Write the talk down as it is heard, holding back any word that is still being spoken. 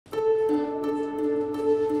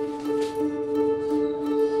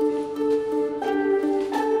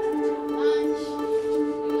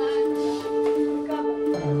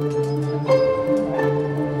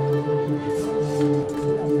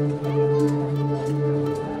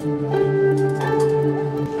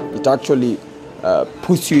It actually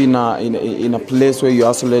puts you in a place where you're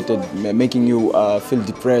isolated, making you feel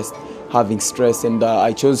depressed, having stress. And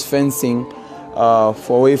I chose fencing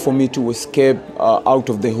for a way for me to escape out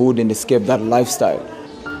of the hood and escape that lifestyle.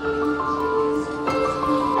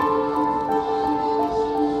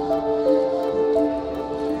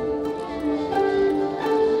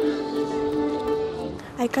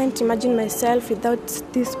 I can't imagine myself without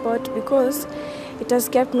this sport because it has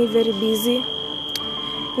kept me very busy.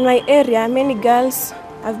 In my area, many girls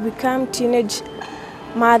have become teenage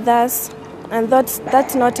mothers, and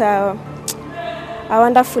that's not a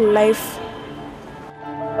wonderful life.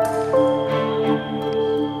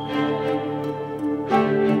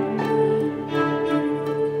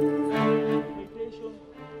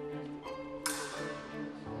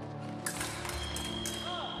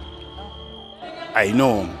 I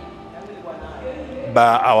know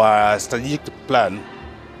by our strategic plan,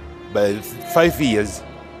 by 5 years,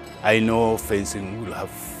 I know fencing will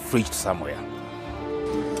have reached somewhere.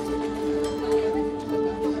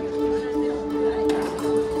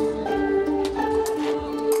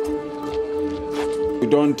 We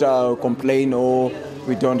don't complain or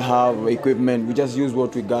we don't have equipment. We just use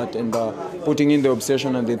what we got, and putting in the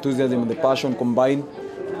obsession and the enthusiasm and the passion combined,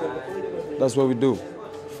 that's what we do.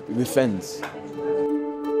 We fence.